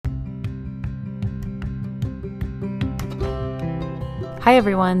Hi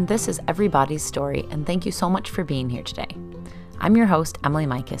everyone, this is Everybody's Story, and thank you so much for being here today. I'm your host, Emily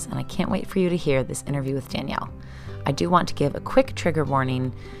Mikus, and I can't wait for you to hear this interview with Danielle. I do want to give a quick trigger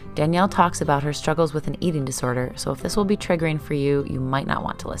warning. Danielle talks about her struggles with an eating disorder, so if this will be triggering for you, you might not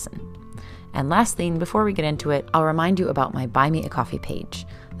want to listen. And last thing, before we get into it, I'll remind you about my Buy Me a Coffee page.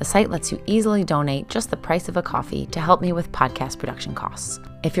 The site lets you easily donate just the price of a coffee to help me with podcast production costs.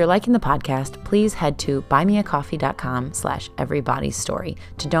 If you're liking the podcast, please head to buymeacoffee.com/everybodystory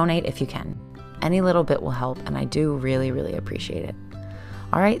to donate if you can. Any little bit will help, and I do really, really appreciate it.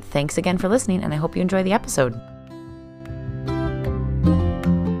 All right, thanks again for listening, and I hope you enjoy the episode.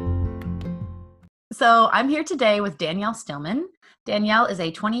 So I'm here today with Danielle Stillman. Danielle is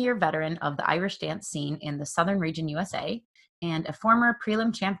a 20-year veteran of the Irish dance scene in the Southern Region, USA, and a former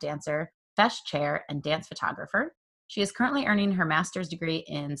prelim champ dancer, fest chair, and dance photographer. She is currently earning her master's degree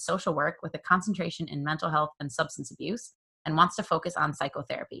in social work with a concentration in mental health and substance abuse, and wants to focus on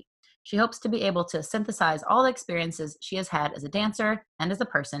psychotherapy. She hopes to be able to synthesize all the experiences she has had as a dancer and as a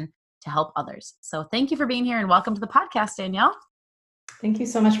person to help others. So thank you for being here and welcome to the podcast, Danielle. Thank you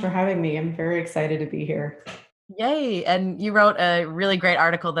so much for having me. I'm very excited to be here. Yay. And you wrote a really great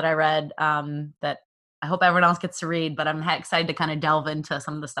article that I read that I hope everyone else gets to read, but I'm excited to kind of delve into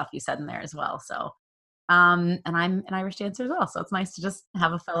some of the stuff you said in there as well. So, and I'm an Irish dancer as well. So it's nice to just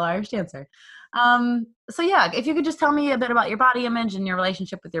have a fellow Irish dancer. So yeah, if you could just tell me a bit about your body image and your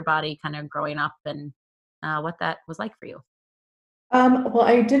relationship with your body kind of growing up and what that was like for you. Well,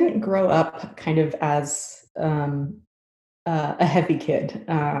 I didn't grow up kind of as a heavy kid.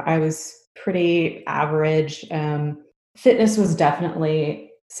 I was pretty average. Fitness was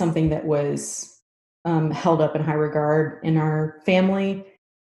definitely something that was held up in high regard in our family.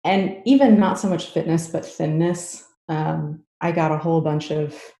 And even not so much fitness, but thinness. I got a whole bunch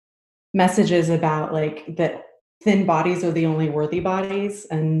of messages about like that thin bodies are the only worthy bodies.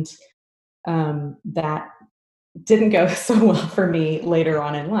 And that didn't go so well for me later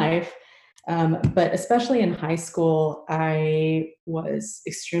on in life. But especially in high school, I was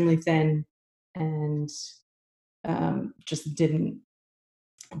extremely thin and just didn't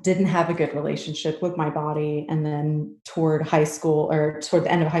have a good relationship with my body. And then toward high school or toward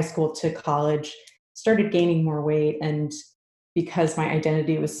the end of high school to college, started gaining more weight. And because my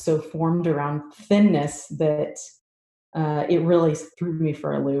identity was so formed around thinness that it really threw me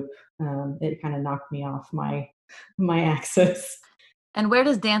for a loop. It kind of knocked me off my axis. And where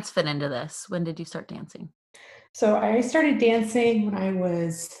does dance fit into this? When did you start dancing? So I started dancing when I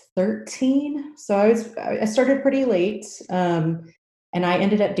was 13. So I started pretty late. And I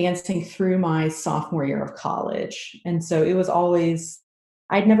ended up dancing through my sophomore year of college. And so it was always,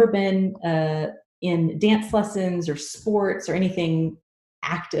 I'd never been in dance lessons or sports or anything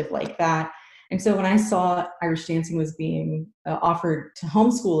active like that. And so when I saw Irish dancing was being offered to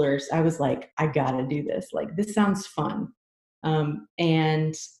homeschoolers, I was like, I gotta do this. Like, this sounds fun.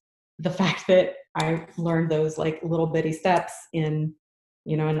 And the fact that I learned those like little bitty steps in,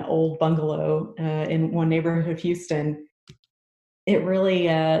 an old bungalow in one neighborhood of Houston, it really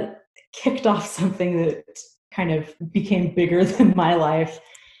kicked off something that kind of became bigger than my life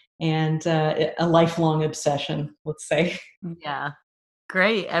and a lifelong obsession, let's say. Yeah.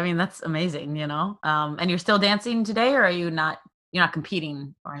 Great. I mean, that's amazing, and you're still dancing today, or you're not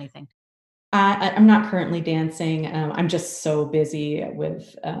competing or anything? I'm not currently dancing. I'm just so busy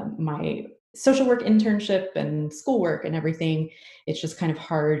with my social work internship and schoolwork and everything. It's just kind of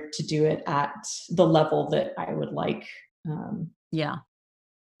hard to do it at the level that I would like. Yeah.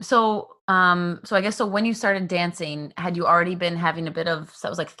 So I guess so when you started dancing, had you already been having a bit of, so that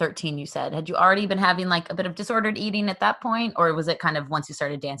was like 13, you said, had you already been having like a bit of disordered eating at that point? Or was it kind of once you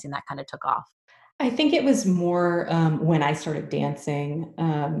started dancing that kind of took off? I think it was more when I started dancing.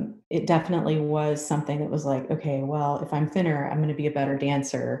 It definitely was something that was like, okay, well, if I'm thinner, I'm going to be a better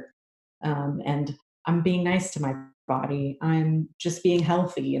dancer. And I'm being nice to my body. I'm just being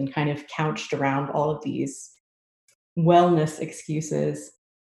healthy and kind of couched around all of these wellness excuses.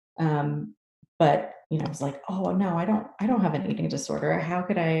 Um, but I was like, oh no, I don't have an eating disorder. How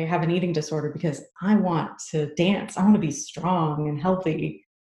could I have an eating disorder? Because I want to dance. I want to be strong and healthy.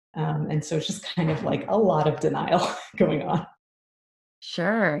 And so it's just kind of like a lot of denial going on.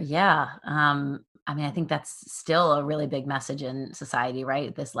 Sure. Yeah. I mean, I think that's still a really big message in society,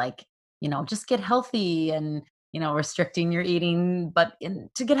 right? This like, just get healthy and, restricting your eating, but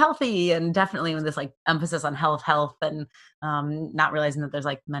to get healthy, and definitely with this like emphasis on health and not realizing that there's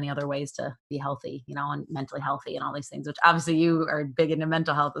like many other ways to be healthy, and mentally healthy and all these things, which obviously you are big into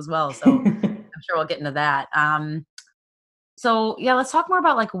mental health as well. So I'm sure we'll get into that. So yeah, let's talk more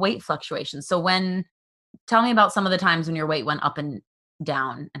about like weight fluctuations. So tell me about some of the times when your weight went up and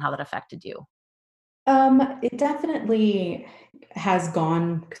down and how that affected you? It definitely has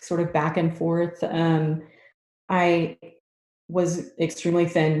gone sort of back and forth. I was extremely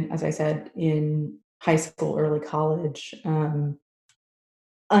thin, as I said, in high school, early college,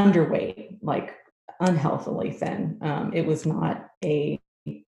 underweight, like unhealthily thin. It was not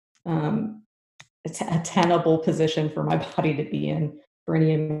um, a tenable position for my body to be in for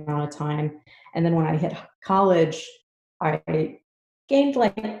any amount of time. And then when I hit college, I gained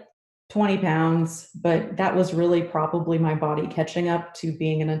like 20 pounds, but that was really probably my body catching up to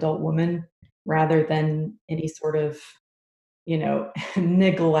being an adult woman rather than any sort of,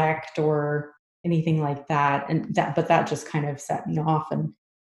 neglect or anything like that. But that just kind of set me off. And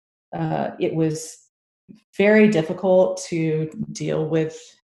it was very difficult to deal with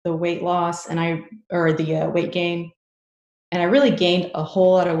the weight loss or the weight gain. And I really gained a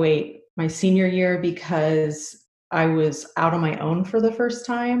whole lot of weight my senior year because I was out on my own for the first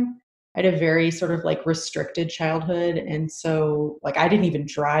time. I had a very sort of like restricted childhood. And so, like, I didn't even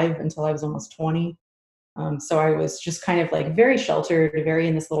drive until I was almost 20. So I was just kind of like very sheltered, very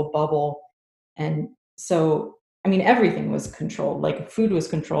in this little bubble. And so, I mean, everything was controlled, like food was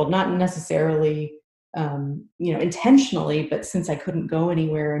controlled, not necessarily, intentionally, but since I couldn't go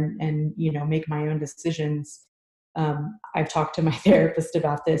anywhere and make my own decisions, I've talked to my therapist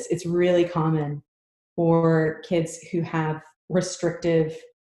about this. It's really common for kids who have restrictive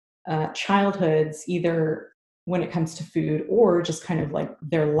childhoods, either when it comes to food or just kind of like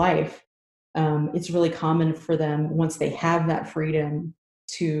their life. It's really common for them once they have that freedom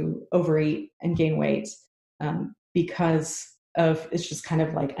to overeat and gain weight, because of it's just kind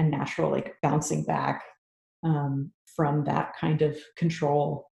of like a natural like bouncing back from that kind of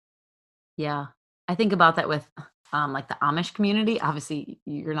control. Yeah. I think about that with, like, the Amish community. Obviously,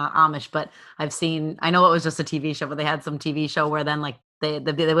 you're not Amish, but I know it was just a TV show, but they had some TV show where then, like, they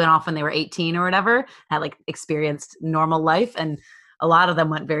went off when they were 18 or whatever, had, like, experienced normal life, and a lot of them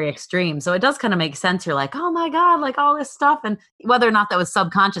went very extreme. So it does kinda make sense. You're like, "Oh my god," like, all this stuff, and whether or not that was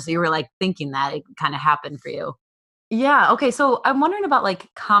subconscious, you were, like, thinking that, it kinda happened for you. Yeah, okay, so I'm wondering about, like,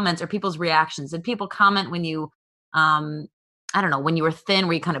 comments or people's reactions. Did people comment when you, um, I don't know, when you were thin,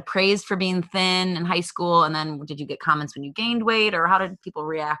 were you kind of praised for being thin in high school, and then did you get comments when you gained weight, or how did people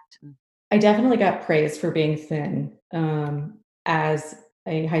react? I definitely got praised for being thin as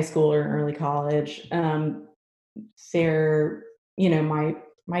a high schooler and early college. There,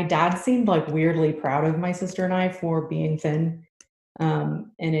 my dad seemed like weirdly proud of my sister and I for being thin,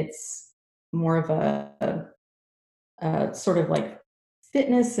 and it's more of a sort of like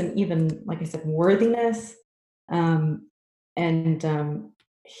fitness and even, like I said, worthiness. Um, and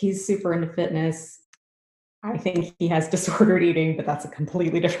He's super into fitness. I think he has disordered eating, but that's a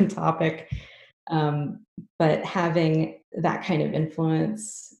completely different topic. Um, but having that kind of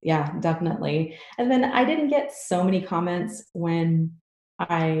influence, yeah, definitely. And then I didn't get so many comments when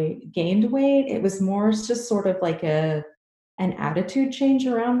I gained weight. It was more just sort of like an attitude change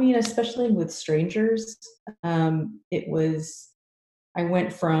around me, and especially with strangers. It was I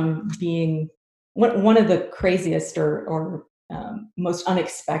went from being one of the craziest or most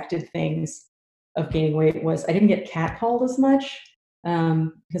unexpected things of gaining weight was I didn't get catcalled as much,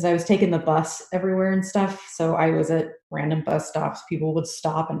 because I was taking the bus everywhere and stuff. So I was at random bus stops. People would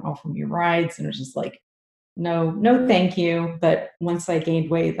stop and offer me rides, and it was just like, no, no, thank you. But once I gained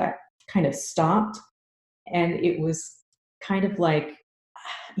weight, that kind of stopped, and it was kind of like,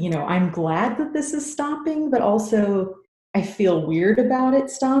 I'm glad that this is stopping, but also I feel weird about it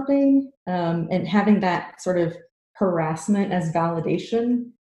stopping. And having that sort of harassment as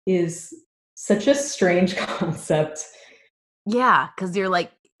validation is such a strange concept. Yeah, because 'cause you're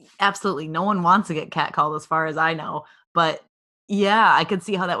like, absolutely, no one wants to get catcalled as far as I know, but yeah, I could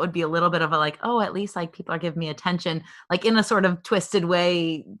see how that would be a little bit of a like, "Oh, at least, like, people are giving me attention," like, in a sort of twisted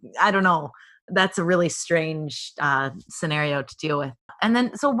way. I don't know. That's a really strange, scenario to deal with. And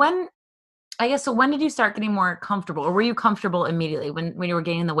then so when did you start getting more comfortable, or were you comfortable immediately when you were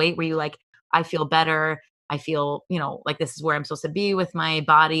gaining the weight? Were you like, "I feel better. I feel, like this is where I'm supposed to be with my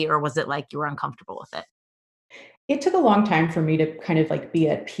body," or was it like you were uncomfortable with it? It took a long time for me to kind of like be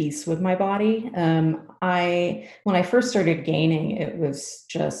at peace with my body. I When I first started gaining, it was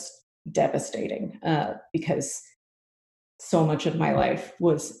just devastating, because so much of my life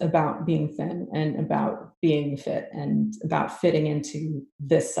was about being thin and about being fit and about fitting into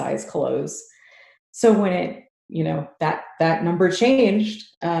this size clothes. So when that number changed,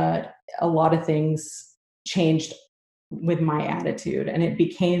 a lot of things changed with my attitude, and it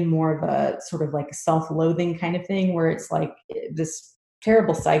became more of a sort of like self-loathing kind of thing where it's like this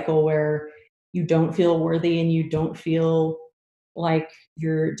terrible cycle where you don't feel worthy and you don't feel like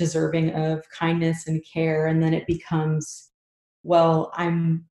you're deserving of kindness and care, and then it becomes, well,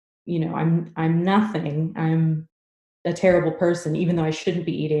 I'm nothing. I'm a terrible person, even though I shouldn't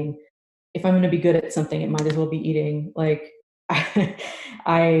be eating. If I'm going to be good at something, it might as well be eating. Like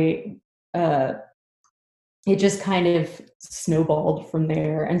I, uh, it just kind of snowballed from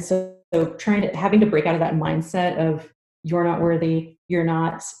there. And so having to break out of that mindset of you're not worthy, you're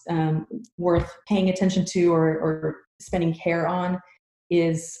not worth paying attention to or spending care on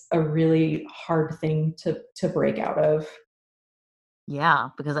is a really hard thing to break out of. Yeah,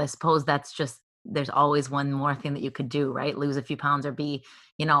 because I suppose that's just there's always one more thing that you could do, right? Lose a few pounds or be,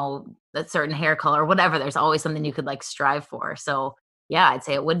 a certain hair color or whatever. There's always something you could like strive for. So yeah, I'd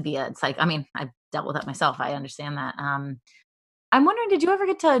say it would be it's like, I mean, I've dealt with that myself. I understand that. I'm wondering, did you ever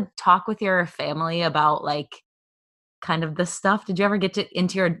get to talk with your family about like kind of this stuff? Did you ever get to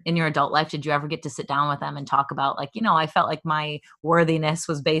into your in your adult life, did you ever get to sit down with them and talk about like, I felt like my worthiness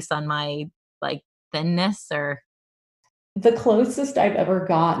was based on my like thinness or The closest I've ever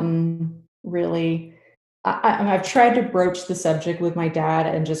gotten, really, I've tried to broach the subject with my dad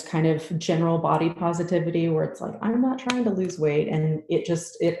and just kind of general body positivity, where it's like, I'm not trying to lose weight, and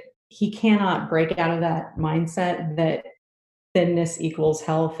it he cannot break out of that mindset that thinness equals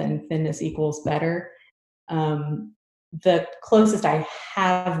health and thinness equals better. Um, the closest I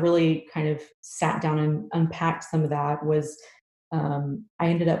have really kind of sat down and unpacked some of that was I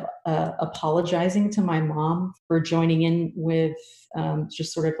ended up apologizing to my mom for joining in with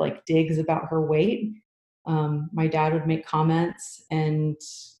just sort of like digs about her weight. My dad would make comments, and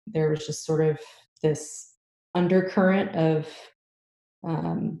there was just sort of this undercurrent of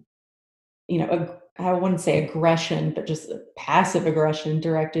um, I wouldn't say aggression, but just passive aggression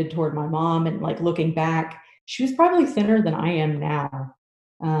directed toward my mom. And like looking back, she was probably thinner than I am now.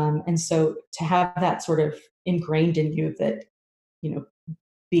 And so to have that sort of ingrained in you that, you know,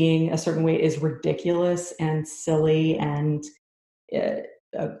 being a certain weight is ridiculous and silly and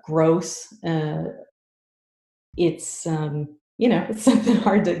gross, it's something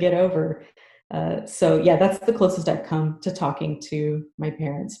hard to get over. So yeah, that's the closest I've come to talking to my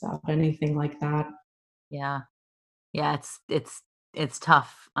parents about anything like that. yeah. Yeah, it's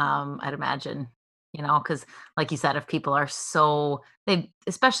tough, I'd imagine, because like you said, if people are so they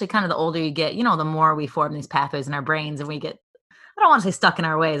especially kind of the older you get, the more we form these pathways in our brains and we get I don't wanna say stuck in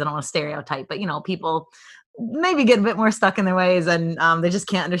our ways, I don't wanna stereotype, but, people maybe get a bit more stuck in their ways and, they just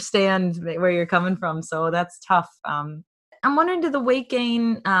can't understand where you're coming from, so that's tough. I'm wondering, did the weight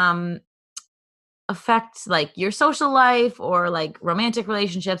gain, affect like your social life or like romantic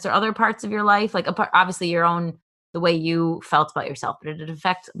relationships or other parts of your life? Like apart, obviously your own, the way you felt about yourself, but did it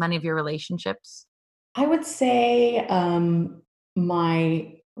affect many of your relationships? I would say,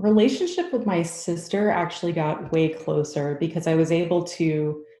 my relationship with my sister actually got way closer because I was able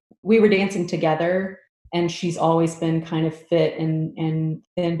to we were dancing together, and she's always been kind of fit and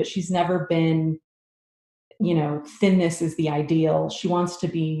thin, but she's never been, thinness is the ideal. She wants to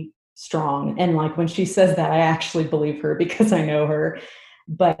be strong, and, like, when she says that, I actually believe her because I know her.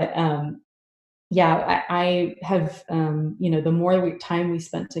 But, yeah, I have, the more time we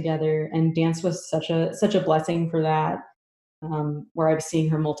spent together, and dance was such a blessing for that, where I was seeing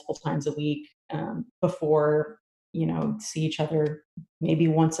her multiple times a week, before, see each other maybe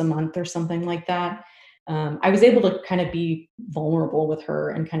once a month or something like that. I was able to kind of be vulnerable with her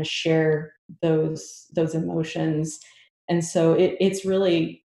and kind of share those emotions, and so it's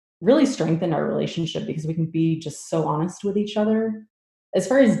really strengthened our relationship because we can be just so honest with each other. As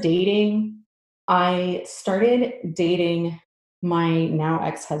far as dating, I started dating my now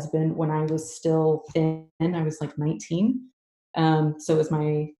ex-husband when I was still thin. I was like 19. So it was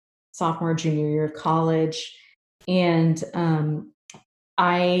my sophomore, junior year of college. And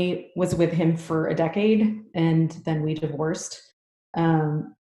I was with him for a decade, and then we divorced.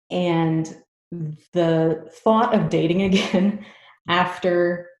 Um, and the thought of dating again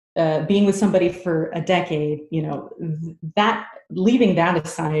after being with somebody for a decade, that leaving that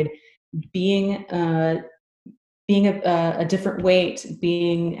aside, being being a different weight,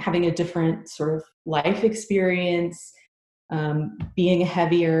 being having a different sort of life experience, being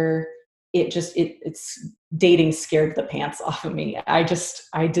heavier, it's dating scared the pants off of me. I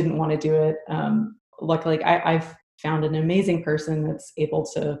didn't want to do it. Luckily, I've found an amazing person that's able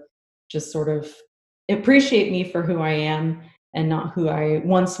to just sort of appreciate me for who I am and not who I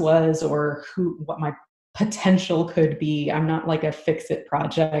once was or what my potential could be. I'm not like a fix it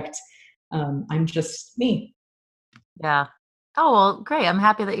project. I'm just me. Yeah. Oh, well, great. I'm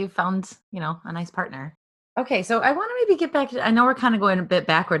happy that you found, a nice partner. Okay, so I want to maybe get back to, I know we're kind of going a bit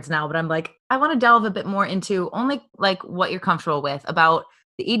backwards now, but I'm like, I want to delve a bit more into only like what you're comfortable with about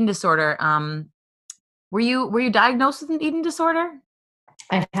the eating disorder. Were you diagnosed with an eating disorder?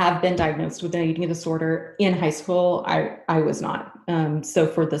 I have been diagnosed with an eating disorder in high school. I was not. So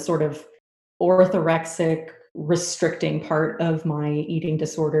for the sort of orthorexic restricting part of my eating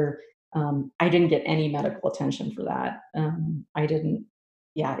disorder, I didn't get any medical attention for that. I didn't.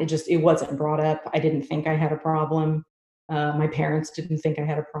 Yeah, it wasn't brought up. I didn't think I had a problem. My parents didn't think I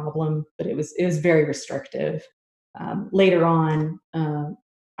had a problem, but it was very restrictive. Later on,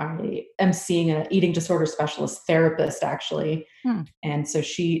 I am seeing an eating disorder specialist therapist actually, Hmm. and so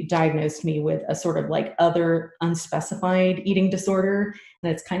she diagnosed me with a sort of like other unspecified eating disorder.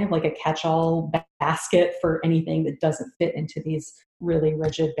 And it's kind of like a catch all basket for anything that doesn't fit into these really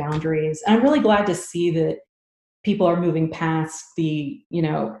rigid boundaries. And I'm really glad to see that people are moving past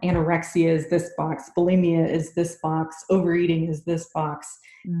anorexia is this box, bulimia is this box, overeating is this box.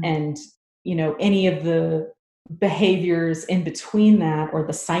 Mm. And, any of the behaviors in between that or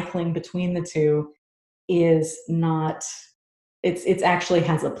the cycling between the two is not it's actually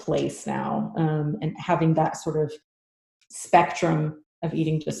has a place now, and having that sort of spectrum of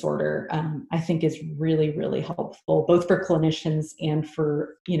eating disorder, I think is really really helpful both for clinicians and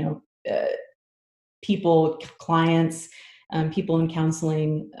for people, clients, people in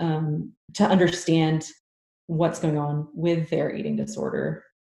counseling, to understand what's going on with their eating disorder.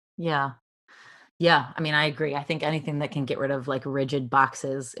 Yeah. Yeah. I mean, I agree. I think anything that can get rid of like rigid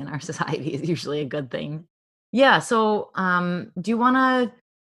boxes in our society is usually a good thing. Yeah. So, do you want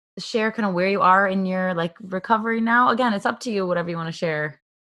to share kind of where you are in your like recovery now? Again, it's up to you, whatever you want to share.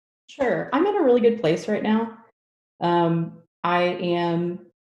 Sure, I'm in a really good place right now. I am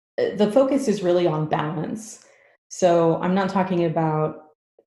The focus is really on balance. So I'm not talking about,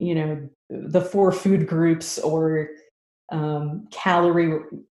 the four food groups or calorie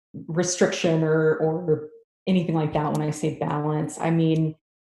restriction or anything like that when I say balance. I mean,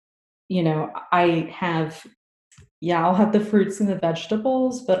 I have, yeah, I'll have the fruits and the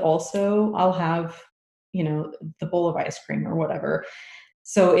vegetables, but also I'll have, the bowl of ice cream or whatever.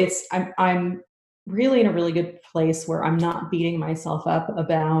 So I'm really in a really good place where I'm not beating myself up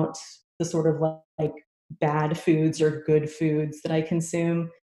about the sort of like bad foods or good foods that I consume,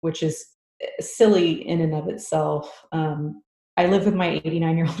 which is silly in and of itself. I live with my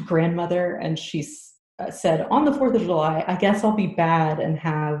 89-year-old grandmother, and she's said on the 4th of July, I guess I'll be bad and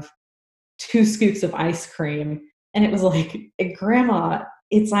have 2 scoops of ice cream. And it was like, Grandma,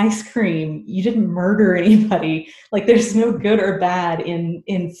 it's ice cream. You didn't murder anybody. Like there's no good or bad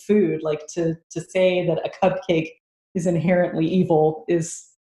in food. Like to say that a cupcake is inherently evil is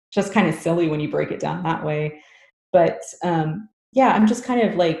just kind of silly when you break it down that way. But yeah, I'm just kind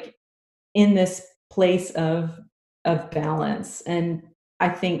of like in this place of balance. And I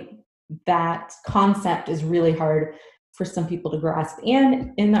think that concept is really hard for some people to grasp.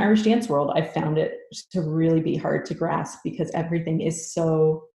 And in the Irish dance world, I've found it to really be hard to grasp because everything is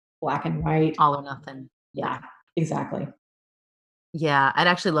so black and white. All or nothing. Yeah. Yeah, exactly. Yeah, I'd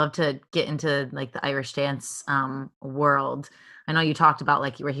actually love to get into like the Irish dance world. I know you talked about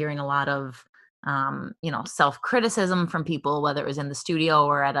like you were hearing a lot of self-criticism from people, whether it was in the studio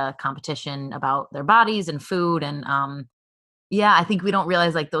or at a competition about their bodies and food. And yeah, I think we don't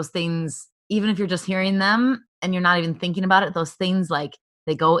realize like those things, even if you're just hearing them and you're not even thinking about it, those things like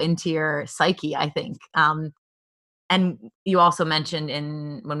they go into your psyche, I think. And you also mentioned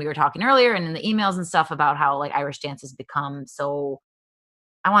in when we were talking earlier and in the emails and stuff about how like Irish dance has become so,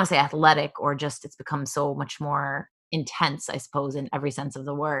 I want to say athletic, or just it's become so much more intense, I suppose, in every sense of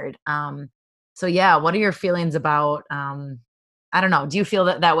the word. So yeah, what are your feelings about I don't know, do you feel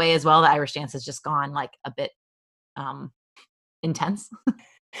that way as well? The Irish dance has just gone like a bit um intense?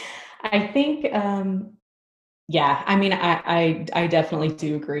 I think yeah, I mean, I definitely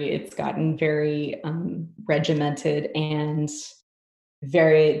do agree. It's gotten very regimented and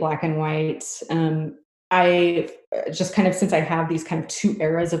very black and white. I just kind of, since I have these kind of two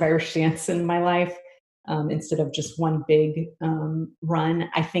eras of Irish dance in my life, instead of just one big run,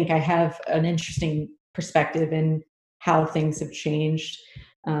 I think I have an interesting perspective in how things have changed.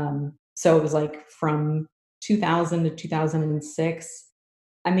 So it was like from 2000 to 2006.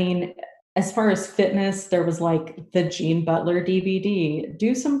 I mean, as far as fitness, there was like the Gene Butler DVD,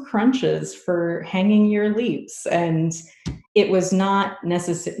 do some crunches for hanging your leaps. And it was not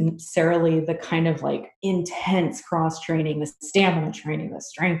necessarily the kind of like intense cross training, the stamina training, the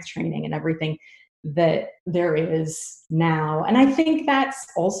strength training, and everything that there is now. And I think that's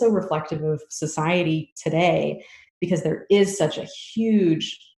also reflective of society today because there is such a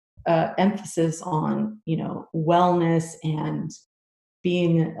huge emphasis on, wellness and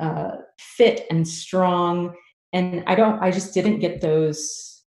being fit and strong. And I just didn't get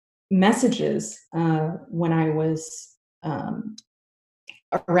those messages when I was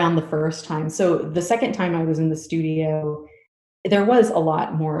around the first time. So the second time I was in the studio, there was a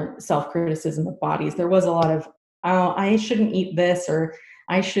lot more self-criticism of bodies. There was a lot of, "Oh, I shouldn't eat this," or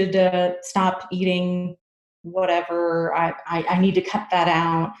 "I should stop eating whatever. I need to cut that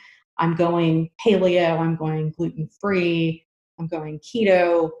out. I'm going paleo. I'm going gluten free. I'm going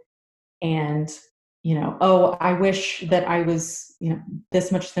keto." And "Oh, I wish that I was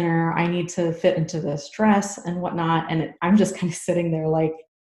this much thinner. I need to fit into this dress and whatnot." And I'm just kind of sitting there like,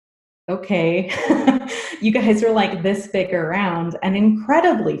 okay, you guys are like this big around and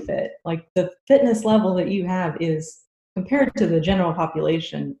incredibly fit. Like the fitness level that you have is, compared to the general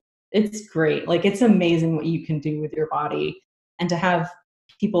population, it's great. Like it's amazing what you can do with your body. And to have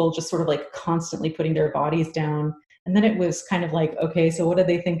people just sort of like constantly putting their bodies down. And then it was kind of like, okay, so what do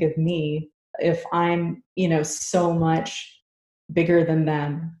they think of me if I'm, so much bigger than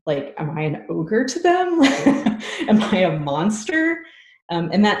them? Like, am I an ogre to them? Am I a monster?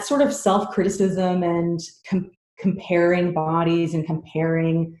 And that sort of self-criticism and comparing bodies and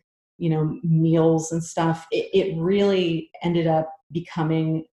comparing, meals and stuff, it really ended up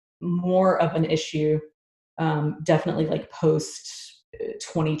becoming more of an issue, definitely like post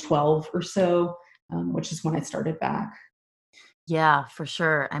 2012 or so, which is when I started back. Yeah, for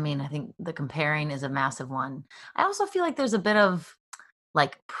sure. I mean, I think the comparing is a massive one. I also feel like there's a bit of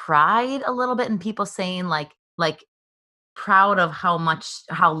like pride a little bit in people saying like proud of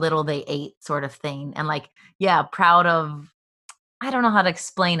how little they ate sort of thing. And like, yeah, proud of, I don't know how to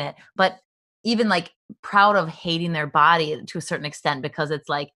explain it, but even like proud of hating their body to a certain extent because it's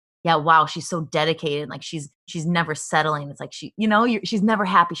like, yeah, wow, she's so dedicated. Like she's never settling. It's like she's never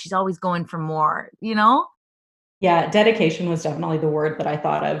happy. She's always going for more, you know? Yeah, dedication was definitely the word that I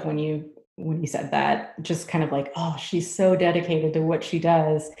thought of when you said that. Just kind of like, oh, she's so dedicated to what she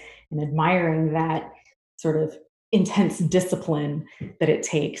does, and admiring that sort of intense discipline that it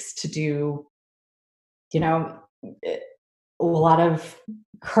takes to do, you know, eh, a lot of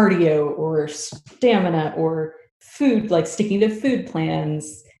cardio or stamina or food, like sticking to food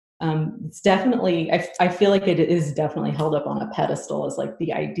plans. It's definitely, I feel like it is definitely held up on a pedestal as like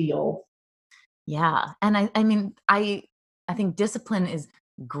the ideal. Yeah, and I mean, I think discipline is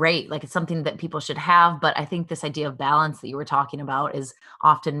great, like, it's something that people should have, but I think this idea of balance that you were talking about is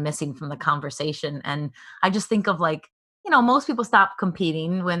often missing from the conversation, and I just think of, like, most people stop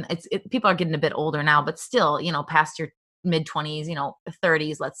competing when people are getting a bit older now, but still, past your mid-20s,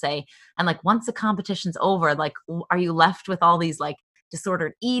 30s, let's say, and, like, once the competition's over, like, w are you left with all these, like,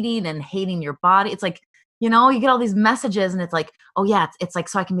 disordered eating and hating your body? It's like, you get all these messages and it's like, oh yeah, it's like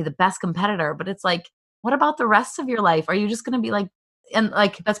so I can be the best competitor. But it's like, what about the rest of your life? Are you just gonna be like, and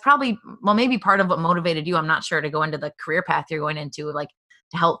like that's probably, well, maybe part of what motivated you, I'm not sure, to go into the career path you're going into, like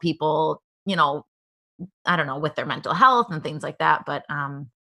to help people, I don't know, with their mental health and things like that. But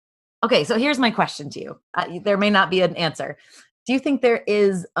okay, so here's my question to you. There may not be an answer. Do you think there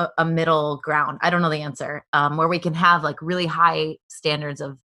is a middle ground? I don't know the answer, where we can have like really high standards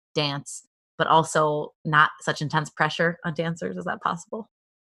of dance, but also not such intense pressure on dancers? Is that possible?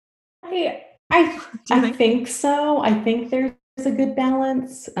 I I Do you I think? think so. I think there's a good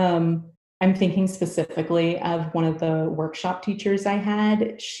balance. I'm thinking specifically of one of the workshop teachers I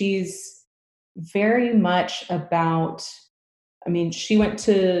had. She's very much about, I mean, she went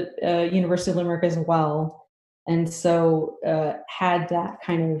to University of Limerick as well, and so had that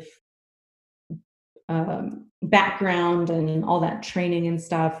kind of background and all that training and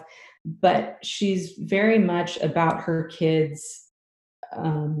stuff. But she's very much about her kids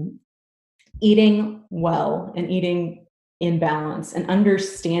um, eating well and eating in balance and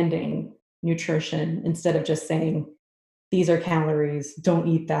understanding nutrition instead of just saying, these are calories, don't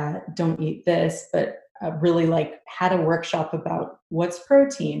eat that, don't eat this, but really like had a workshop about what's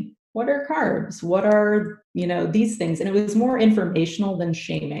protein, what are carbs, what are, these things. And it was more informational than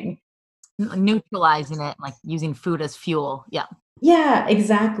shaming. Neutralizing it, like using food as fuel. Yeah. Yeah,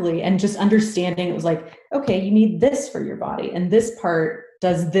 exactly. And just understanding it was like, okay, you need this for your body, and this part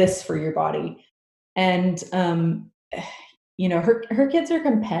does this for your body. And her kids are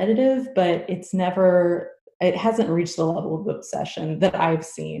competitive, but it hasn't reached the level of obsession that I've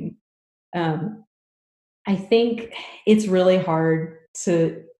seen. Um, I think it's really hard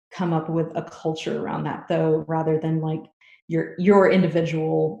to come up with a culture around that though, rather than like your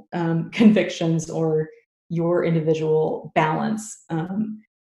individual convictions or your individual balance.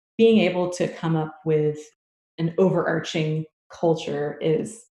 Being able to come up with an overarching culture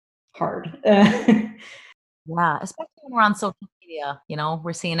is hard. Yeah, especially when we're on social media,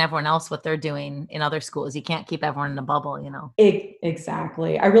 we're seeing everyone else what they're doing in other schools. You can't keep everyone in a bubble.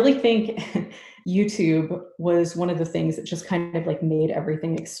 Exactly. I really think YouTube was one of the things that just kind of like made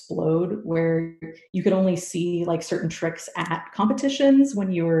everything explode, where you could only see like certain tricks at competitions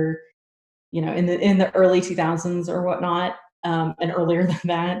when you were, in the early 2000s or whatnot, and earlier than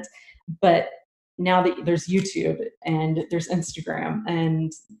that. But now that there's YouTube and there's Instagram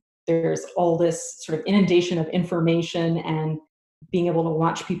and there's all this sort of inundation of information and being able to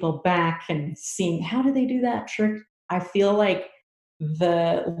watch people back and seeing how do they do that trick, I feel like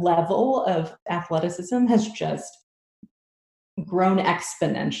the level of athleticism has just grown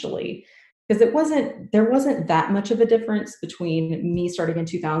exponentially, because there wasn't that much of a difference between me starting in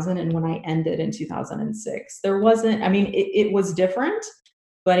 2000 and when I ended in 2006. There wasn't, I mean, it was different,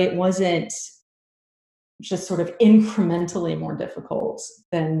 but it wasn't just sort of incrementally more difficult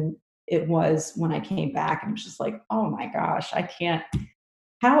than it was when I came back. And I'm just like, oh my gosh, I can't,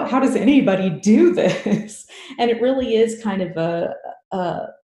 how does anybody do this? And it really is kind of a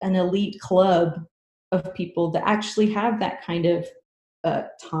an elite club of people that actually have that kind of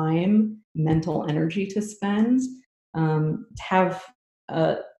time, mental energy to spend, to have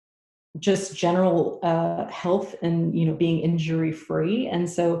uh, just general health and being injury free. And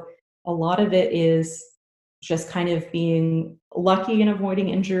so a lot of it is just kind of being lucky and avoiding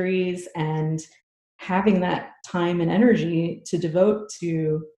injuries and having that time and energy to devote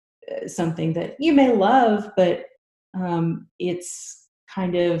to something that you may love, but it's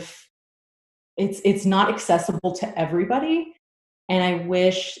kind of it's not accessible to everybody. And I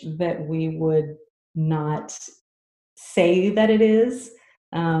wish that we would not say that it is.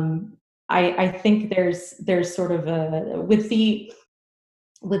 Um, I think there's sort of a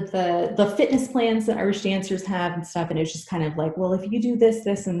with the fitness plans that Irish dancers have and stuff, and it's just kind of like, well, if you do this,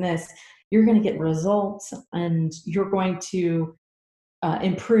 this, and this, you're going to get results, and you're going to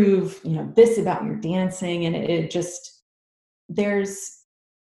improve, this about your dancing, and it just there's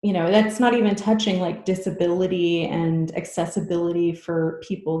that's not even touching like disability and accessibility for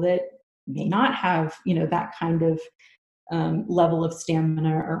people that may not have that kind of level of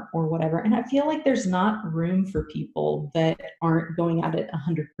stamina or whatever. And I feel like there's not room for people that aren't going at it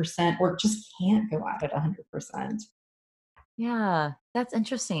 100% or just can't go at it 100%. Yeah, that's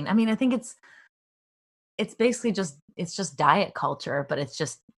interesting. I mean, I think it's basically just diet culture, but it's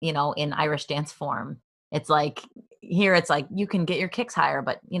just, in Irish dance form. It's like here it's like you can get your kicks higher,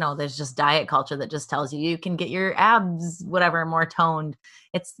 but there's just diet culture that just tells you you can get your abs whatever more toned.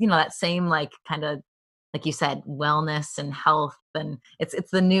 It's, that same like kind of like you said, wellness and health, and it's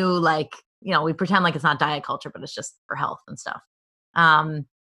the new like, we pretend like it's not diet culture, but it's just for health and stuff. Um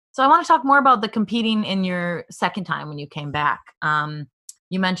so I want to talk more about the competing in your second time when you came back.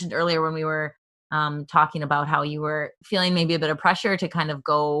 You mentioned earlier when we were talking about how you were feeling maybe a bit of pressure to kind of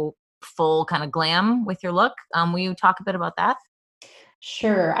go full kind of glam with your look. Will you talk a bit about that?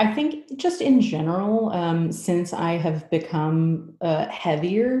 Sure. I think just in general, since I have become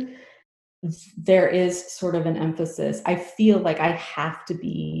heavier, there is sort of an emphasis. I feel like I have to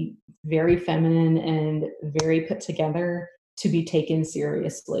be very feminine and very put together to be taken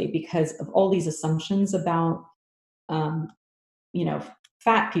seriously because of all these assumptions about, um, you know,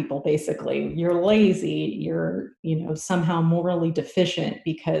 fat people basically. You're lazy, you're, somehow morally deficient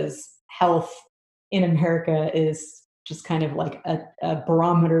because health in America is just kind of like a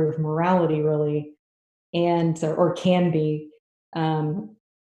barometer of morality, really, and or can be. Um,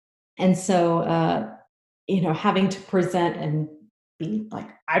 and so, having to present and be like,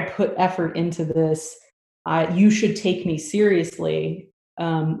 I put effort into this, you should take me seriously,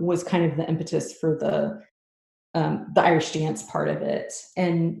 was kind of the impetus for the Irish dance part of it.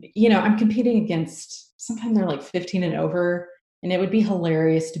 And, I'm competing against sometimes they're like 15 and over, and it would be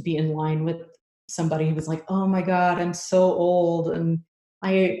hilarious to be in line with somebody who was like, "Oh my God, I'm so old and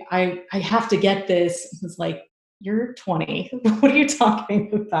I have to get this." It's like, you're 20. What are you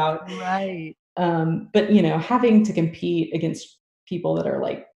talking about? Right. But having to compete against people that are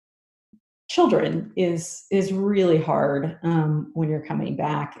like children is really hard, when you're coming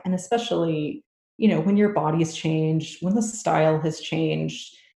back, and especially when your body's changed, when the style has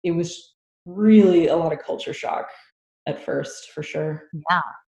changed. It was really a lot of culture shock at first, for sure. Yeah.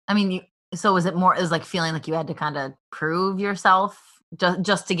 I mean, so was it more, it was like feeling like you had to kind of prove yourself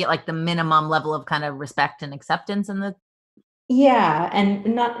just to get like the minimum level of kind of respect and acceptance in the. Yeah,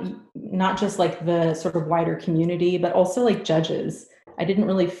 and not just like the sort of wider community, but also like judges. I didn't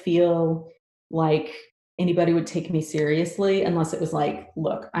really feel like anybody would take me seriously unless it was like,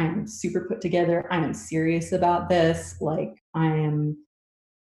 look, I am super put together. I am serious about this. Like I am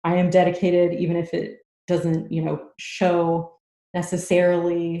I am dedicated, even if it doesn't, show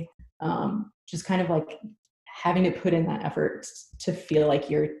necessarily. Just kind of like having to put in that effort to feel like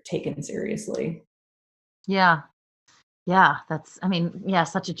you're taken seriously. Yeah. Yeah, I mean, yeah,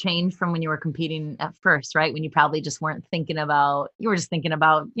 such a change from when you were competing at first, right? When you probably just weren't thinking about, you were just thinking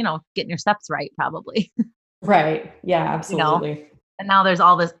about, getting your steps right, probably, Right. Yeah, you know? absolutely. And now there's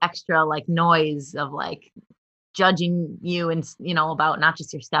all this extra like noise of like judging you and, about not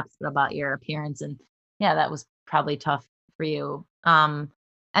just your steps, but about your appearance. And yeah, that was probably tough for you. And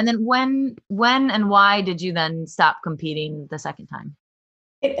then when and why did you then stop competing the second time?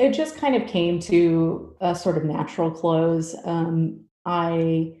 It just kind of came to a sort of natural close.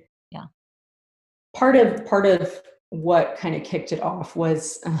 I Yeah. part of what kind of kicked it off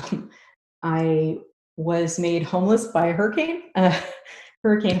was I was made homeless by a hurricane,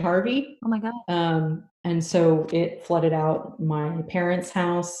 Hurricane Harvey. Oh my God. And so it flooded out my parents'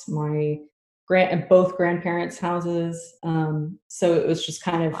 house, my both grandparents' houses. So it was just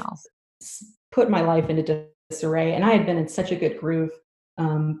kind of Wow. put my life into disarray. And I had been in such a good groove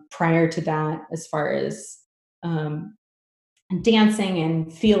prior to that, as far as um, dancing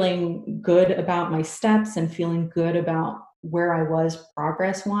and feeling good about my steps and feeling good about where I was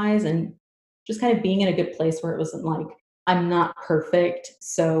progress wise, and just kind of being in a good place where it wasn't like, I'm not perfect.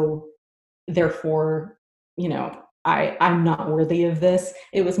 So therefore, I'm not worthy of this.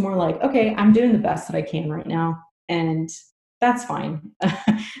 It was more like, okay, I'm doing the best that I can right now. And that's fine.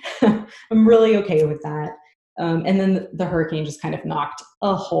 I'm really okay with that. And then the hurricane just kind of knocked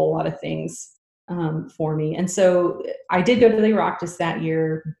a whole lot of things for me. And so I did go to the Oireachtas that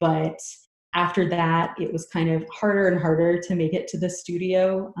year, but after that, it was kind of harder and harder to make it to the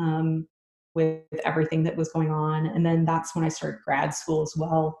studio with everything that was going on. And then that's when I started grad school as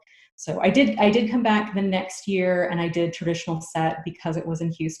well. So I did come back the next year, and I did traditional set because it was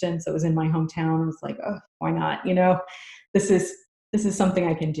in Houston, so it was in my hometown. I was like, oh, why not? This is this is something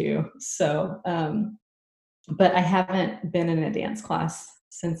I can do. So, but I haven't been in a dance class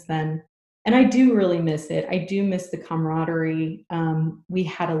since then. And I do really miss it. I do miss the camaraderie. We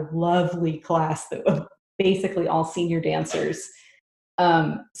had a lovely class that was basically all senior dancers.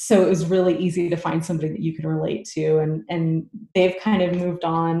 So it was really easy to find somebody that you could relate to. And they've kind of moved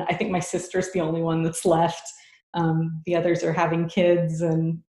on. I think my sister's the only one that's left. The others are having kids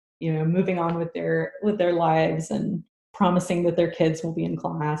and, moving on with their lives, and promising that their kids will be in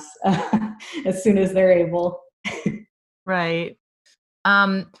class as soon as they're able. Right.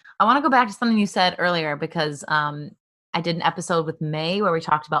 I want to go back to something you said earlier because I did an episode with May where we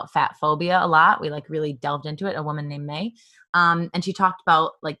talked about fat phobia a lot. We like really delved into it, a woman named May. And she talked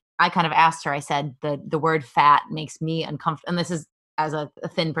about like I kind of asked her, I said the word fat makes me uncomfortable. And this is as a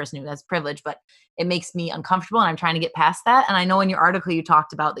thin person who has privilege, but it makes me uncomfortable and I'm trying to get past that. And I know in your article you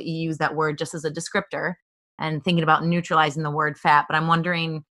talked about that you use that word just as a descriptor and thinking about neutralizing the word fat. But I'm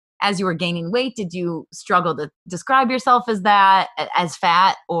wondering, as you were gaining weight, did you struggle to describe yourself as that, as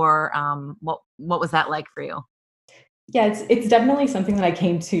fat, or what was that like for you? Yeah, it's definitely something that I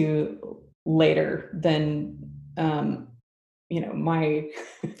came to later than, my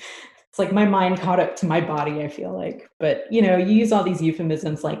it's like my mind caught up to my body, I feel like. But, you use all these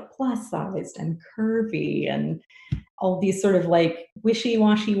euphemisms like plus sized and curvy and all these sort of like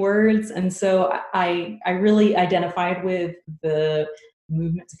wishy-washy words. And so I really identified with the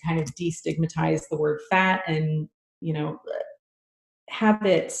movement to kind of destigmatize the word fat, and, you know, have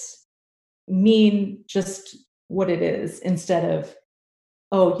it mean just what it is, instead of,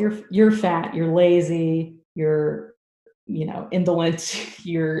 oh, you're fat, you're lazy, you're, indolent,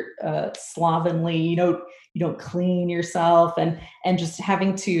 you're slovenly, you don't clean yourself, and just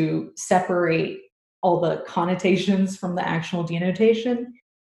having to separate all the connotations from the actual denotation.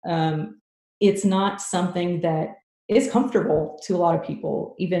 um, it's not something that is comfortable to a lot of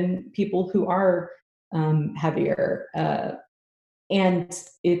people, even people who are heavier. And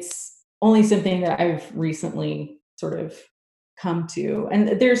it's only something that I've recently sort of come to.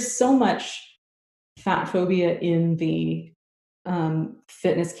 And there's so much fat phobia in the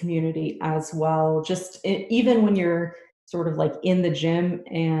fitness community as well. Just even when you're sort of like in the gym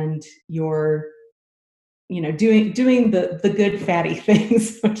and you're, doing the good fatty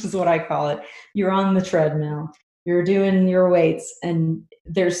things, which is what I call it. You're on the treadmill, you're doing your weights, and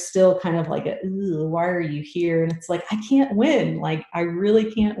there's still kind of like a, "Ooh, why are you here?" And it's like, I can't win. Like, I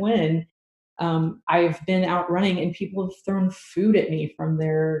really can't win. I've been out running and people have thrown food at me from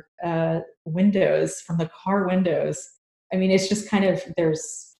their windows, from the car windows. I mean, it's just kind of,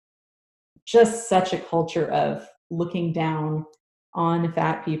 there's just such a culture of looking down on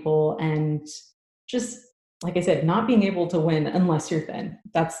fat people, and just like I said, not being able to win unless you're thin.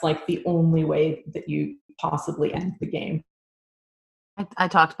 That's like the only way that you possibly end the game. I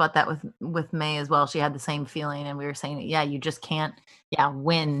talked about that with May as well. She had the same feeling, and we were saying, yeah, you just can't, yeah,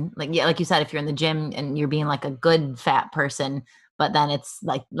 win. Like, yeah, like you said, if you're in the gym and you're being like a good fat person, but then it's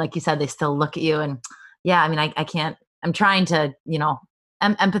like you said, they still look at you, and yeah, I mean, I can't. I'm trying to,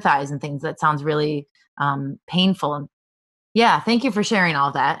 empathize and things. That sounds really painful. And yeah, thank you for sharing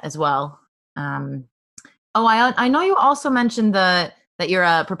all that as well. Um, Oh, I know you also mentioned that you're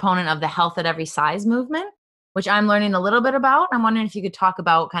a proponent of the health at every size movement, which I'm learning a little bit about. I'm wondering if you could talk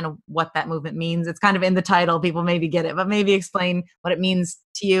about kind of what that movement means. It's kind of in the title, people maybe get it, but maybe explain what it means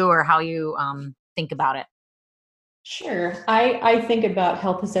to you or how you think about it. Sure. I think about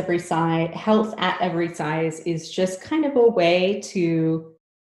health at every size is just kind of a way to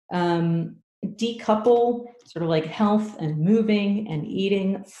um, decouple sort of like health and moving and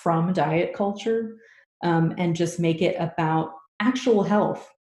eating from diet culture, and just make it about actual health.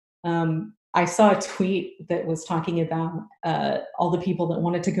 I saw a tweet that was talking about all the people that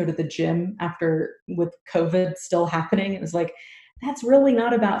wanted to go to the gym after with COVID still happening. It was like, that's really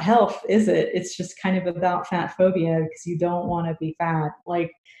not about health, is it? It's just kind of about fat phobia because you don't want to be fat.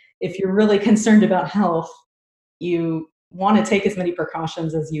 Like, if you're really concerned about health, you want to take as many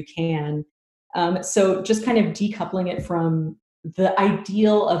precautions as you can. So just kind of decoupling it from the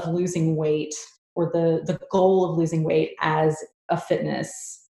ideal of losing weight or the goal of losing weight as a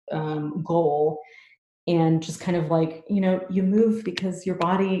fitness goal, and just kind of like, you move because your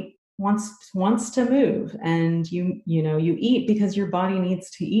body wants to move, and you eat because your body needs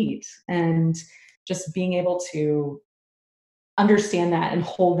to eat, and just being able to understand that and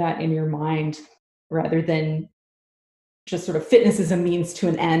hold that in your mind rather than just sort of fitness as a means to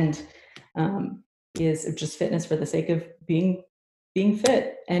an end, is just fitness for the sake of being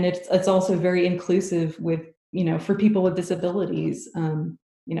fit. And it's also very inclusive with, for people with disabilities.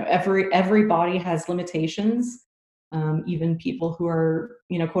 Every body has limitations, even people who are,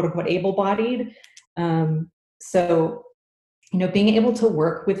 quote unquote able bodied. So being able to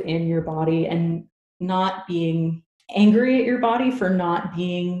work within your body and not being angry at your body for not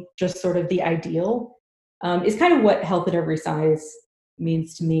being just sort of the ideal, is kind of what health at every size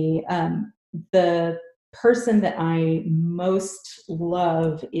means to me. The person that I most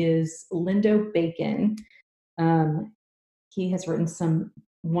love is Lindo Bacon. Um, he has written some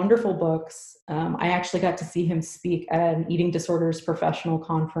wonderful books. I actually got to see him speak at an eating disorders professional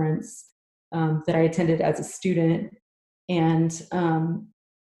conference that I attended as a student, and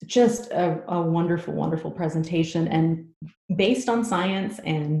just a wonderful, wonderful presentation, and based on science.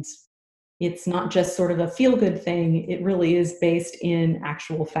 And it's not just sort of a feel good thing, it really is based in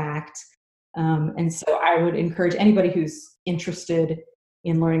actual fact. And so I would encourage anybody who's interested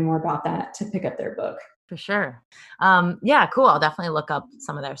in learning more about that to pick up their book. For sure. Yeah, cool. I'll definitely look up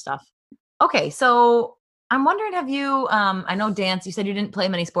some of their stuff. Okay, so I'm wondering, have you, I know dance, you said you didn't play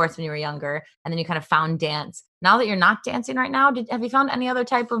many sports when you were younger, and then you kind of found dance. Now that you're not dancing right now, have you found any other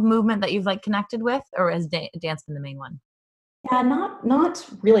type of movement that you've like connected with, or has dance been the main one? Yeah, not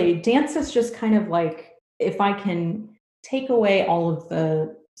really. Dance is just kind of like, if I can take away all of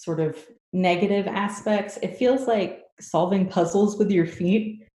the sort of negative aspects, it feels like solving puzzles with your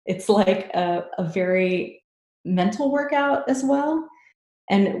feet. It's like a very mental workout as well.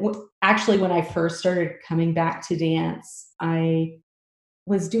 And actually, when I first started coming back to dance, I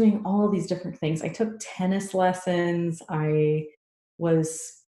was doing all of these different things. I took tennis lessons. I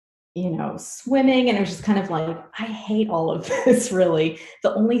was, swimming, and it was just kind of like, I hate all of this really.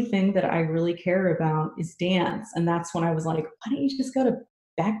 The only thing that I really care about is dance. And that's when I was like, why don't you just go to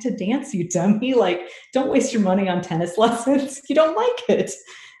back to dance, you dummy? Like, don't waste your money on tennis lessons. You don't like it.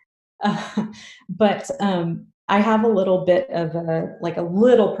 Uh, but I have a little bit of a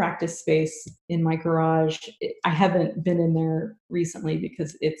little practice space in my garage. I haven't been in there recently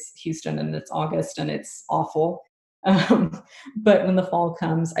because it's Houston and it's August and it's awful. Um, but when the fall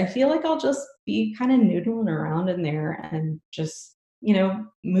comes, I feel like I'll just be kind of noodling around in there and just,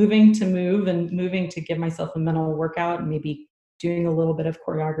 moving to move and moving to give myself a mental workout, and maybe doing a little bit of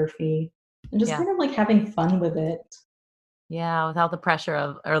choreography and just Yeah. kind of like having fun with it. Yeah, without the pressure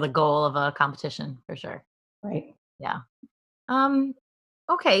of or the goal of a competition, for sure. Right. Yeah. Um,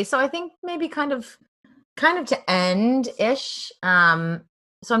 okay, so I think maybe kind of to end ish. So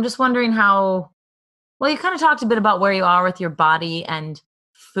I'm just wondering how well you kind of talked a bit about where you are with your body and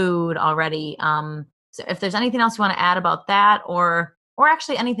food already. So if there's anything else you want to add about that, or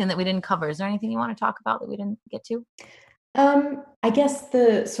actually anything that we didn't cover, is there anything you want to talk about that we didn't get to? I guess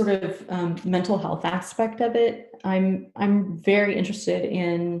the sort of mental health aspect of it, I'm very interested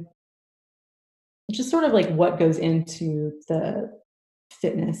in just sort of like what goes into the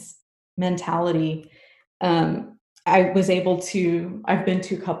fitness mentality. I've been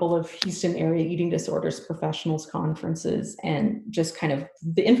to a couple of Houston area eating disorders professionals conferences, and just kind of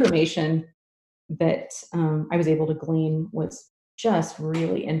the information that I was able to glean was just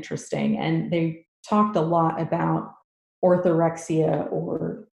really interesting. And they talked a lot about orthorexia,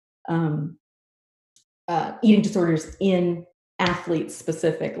 or um, eating disorders in athletes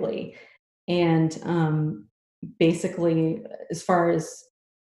specifically. And basically, as far as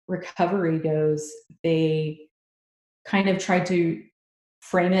recovery goes, they kind of tried to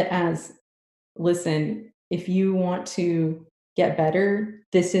frame it as, listen, if you want to get better,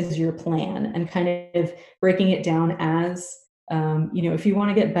 this is your plan, and kind of breaking it down as, if you want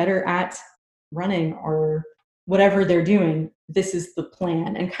to get better at running or whatever they're doing, this is the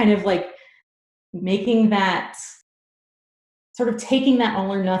plan, and kind of like making that, sort of taking that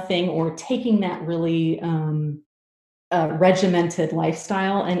all or nothing, or taking that really regimented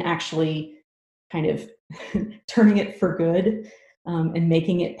lifestyle and actually kind of turning it for good, and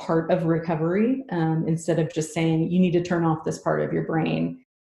making it part of recovery, instead of just saying you need to turn off this part of your brain.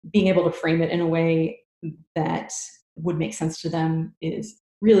 Being able to frame it in a way that would make sense to them is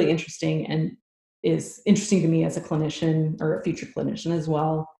really interesting, and is interesting to me as a clinician, or a future clinician as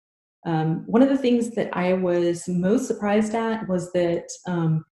well. One of the things that I was most surprised at was that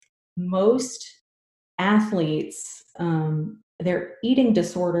most athletes, their eating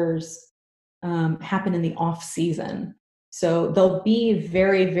disorders happen in the off season. So they'll be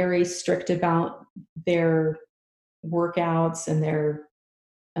very, very strict about their workouts and their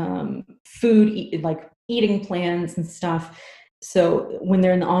like eating plans and stuff. So when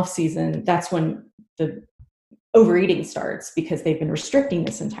they're in the off season, that's when the overeating starts, because they've been restricting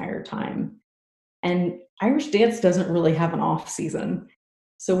this entire time. And Irish dance doesn't really have an off season.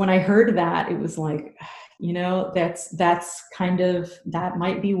 So when I heard that, it was like, that's kind of, that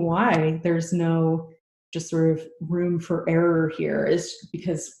might be why there's no just sort of room for error here, is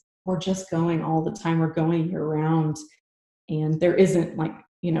because we're just going all the time. We're going year round. And there isn't like,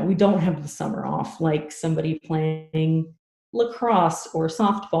 we don't have the summer off like somebody playing lacrosse or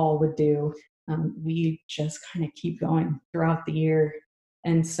softball would do. We just kind of keep going throughout the year.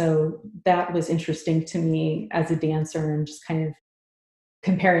 And so that was interesting to me as a dancer, and just kind of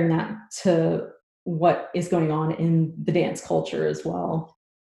comparing that to what is going on in the dance culture as well.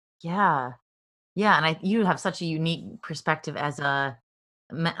 Yeah. Yeah, and you have such a unique perspective as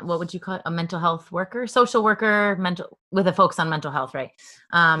what would you call it? A mental health worker, social worker, mental with a focus on mental health, right?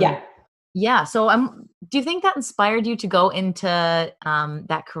 Um, Yeah. yeah. So, do you think that inspired you to go into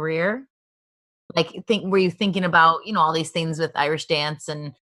that career? Like, were you thinking about all these things with Irish dance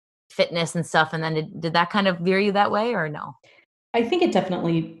and fitness and stuff, and then did that kind of veer you that way, or no? I think it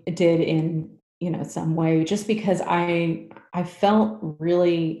definitely did in, some way, just because I felt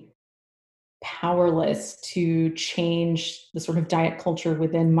really powerless to change the sort of diet culture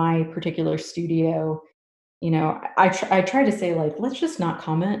within my particular studio. I try to say, like, let's just not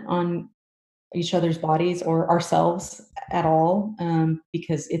comment on each other's bodies or ourselves at all,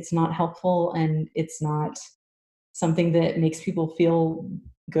 because it's not helpful, and it's not something that makes people feel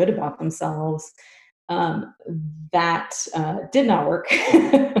good about themselves. Um, that did not work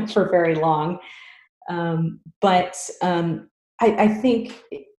for very long. But I think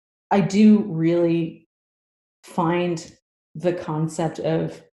I do really find the concept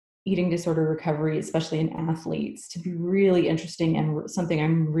of eating disorder recovery, especially in athletes, to be really interesting, and something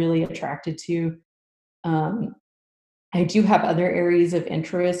I'm really attracted to. Um, I do have other areas of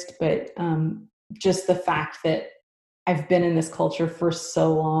interest, but just the fact that I've been in this culture for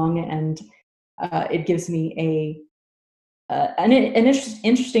so long, and it gives me an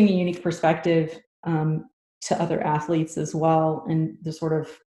interesting and unique perspective, to other athletes as well, and the sort of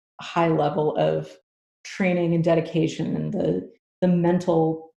high level of training and dedication, and the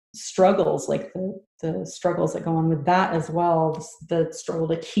mental struggles, like the struggles that go on with that as well, the struggle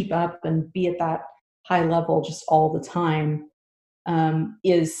to keep up and be at that high level just all the time,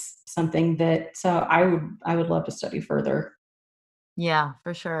 is something that I would love to study further. Yeah,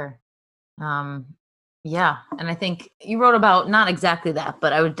 for sure. Um, yeah, and I think you wrote about not exactly that,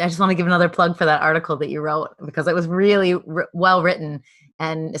 but I just want to give another plug for that article that you wrote, because it was really well written,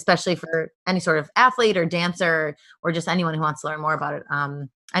 and especially for any sort of athlete or dancer or just anyone who wants to learn more about it.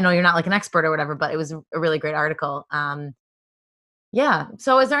 I know you're not like an expert or whatever, but it was a really great article. Yeah.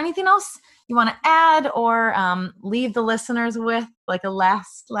 So, is there anything else you want to add, or leave the listeners with, like a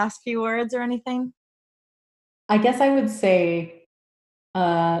last few words or anything? I guess I would say,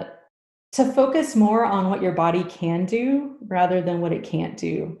 uh, to focus more on what your body can do rather than what it can't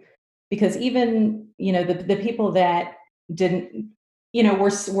do. because even, the people that didn't,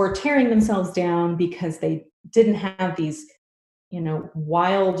 were tearing themselves down because they didn't have these,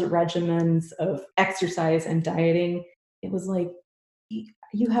 wild regimens of exercise and dieting. It was like,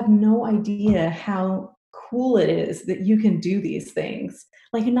 you have no idea how cool it is that you can do these things.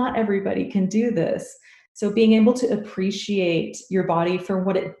 Like, not everybody can do this. So being able to appreciate your body for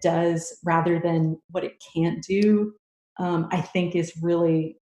what it does rather than what it can't do, I think is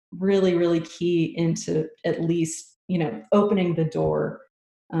really, really, really key into at least, opening the door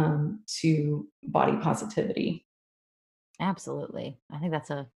to body positivity. Absolutely. I think that's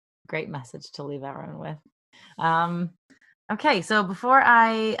a great message to leave everyone with. Um, okay, so before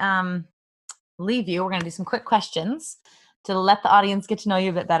I leave you, we're going to do some quick questions to let the audience get to know you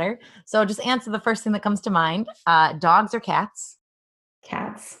a bit better. So just answer the first thing that comes to mind. Dogs or cats?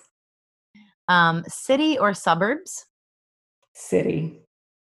 Cats. City or suburbs? City.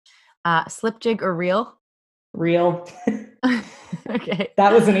 Slip jig or reel? Real. Okay.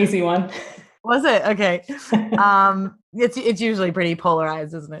 That was an easy one. Was it? Okay. It's usually pretty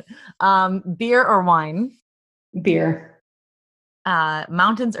polarized, isn't it? Beer or wine? Beer.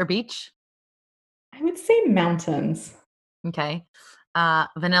 Mountains or beach? I would say mountains. Okay.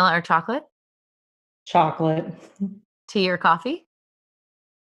 Vanilla or chocolate? Chocolate. Tea or coffee?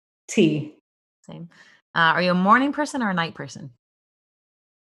 Tea. Same. Are you a morning person or a night person?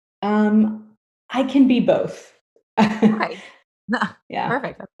 I can be both. Okay. Yeah.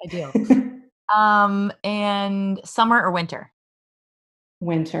 Perfect. That's ideal. And summer or winter?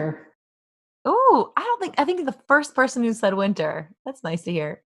 Winter. Ooh, I think the first person who said winter. That's nice to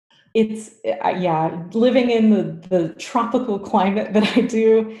hear. It's yeah, living in the tropical climate that I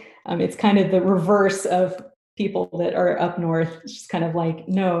do, it's kind of the reverse of people that are up north. It's just kind of like,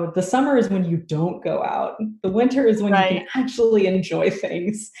 no, the summer is when you don't go out. The winter is when you Right. can actually enjoy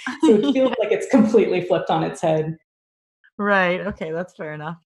things. So it feels Yeah. like it's completely flipped on its head. Right. Okay, that's fair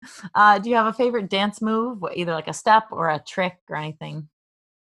enough. Do you have a favorite dance move, either like a step or a trick or anything?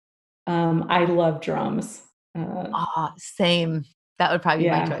 I love drums. Same. That would probably be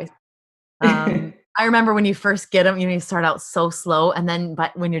my Yeah. choice. I remember when you first get them, you start out so slow, and then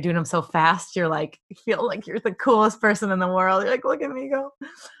but when you're doing them so fast, you're like, you feel like you're the coolest person in the world. You're like, look at me go.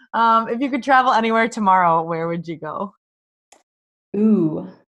 If you could travel anywhere tomorrow, where would you go? Ooh.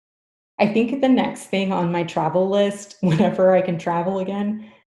 I think the next thing on my travel list, whenever I can travel again,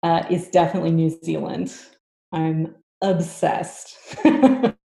 is definitely New Zealand. I'm obsessed.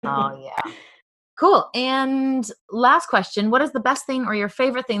 Oh yeah. Cool. And last question, what is the best thing or your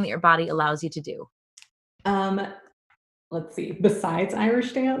favorite thing that your body allows you to do? Um, let's see, besides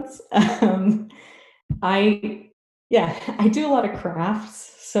Irish dance, I yeah, I do a lot of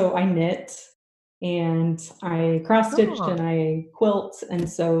crafts. So I knit and I cross stitched Cool. and I quilt. And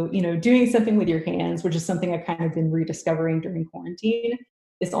so, doing something with your hands, which is something I've kind of been rediscovering during quarantine,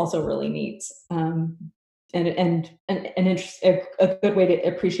 is also really neat. And an a good way to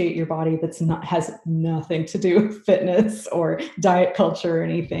appreciate your body that's not has nothing to do with fitness or diet culture or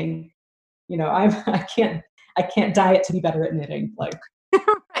anything. I can't diet to be better at knitting. Like,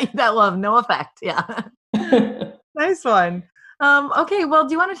 Right. That will have no effect. Yeah. Nice one. Okay, well,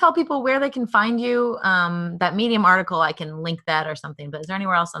 do you want to tell people where they can find you? That Medium article, I can link that or something, but is there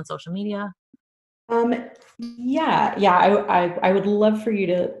anywhere else on social media? Um, yeah. I would love for you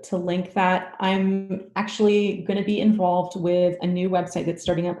to link that. I'm actually going to be involved with a new website that's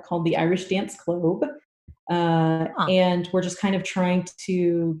starting up called the Irish Dance Globe, Huh. and we're just kind of trying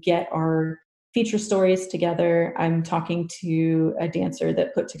to get our feature stories together. I'm talking to a dancer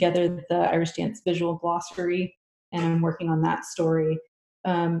that put together the Irish Dance Visual Glossary, and I'm working on that story.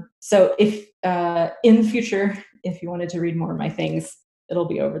 So if in the future, if you wanted to read more of my things, it'll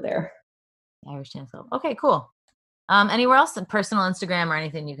be over there. Irish Dance Club. Okay, cool. Anywhere else? Personal Instagram or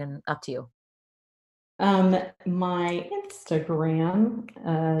anything you can up to you. My Instagram,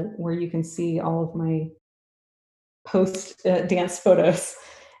 where you can see all of my post dance photos,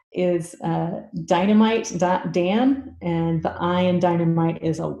 is dynamite.dan, and the I in dynamite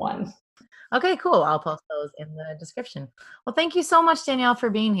is a one. Okay, cool. I'll post those in the description. Well, thank you so much, Danielle, for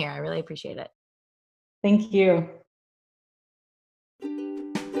being here. I really appreciate it. Thank you.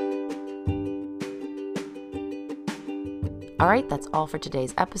 All right, that's all for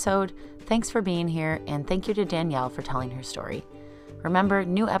today's episode. Thanks for being here, and thank you to Danielle for telling her story. Remember,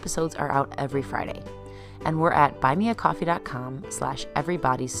 new episodes are out every Friday, and we're at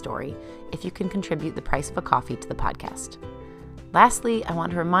buymeacoffee.com/everybodystory if you can contribute the price of a coffee to the podcast. Lastly, I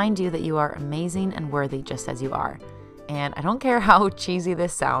want to remind you that you are amazing and worthy just as you are. And I don't care how cheesy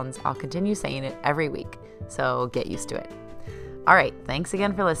this sounds, I'll continue saying it every week, so get used to it. All right, thanks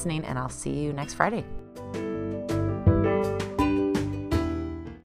again for listening, and I'll see you next Friday.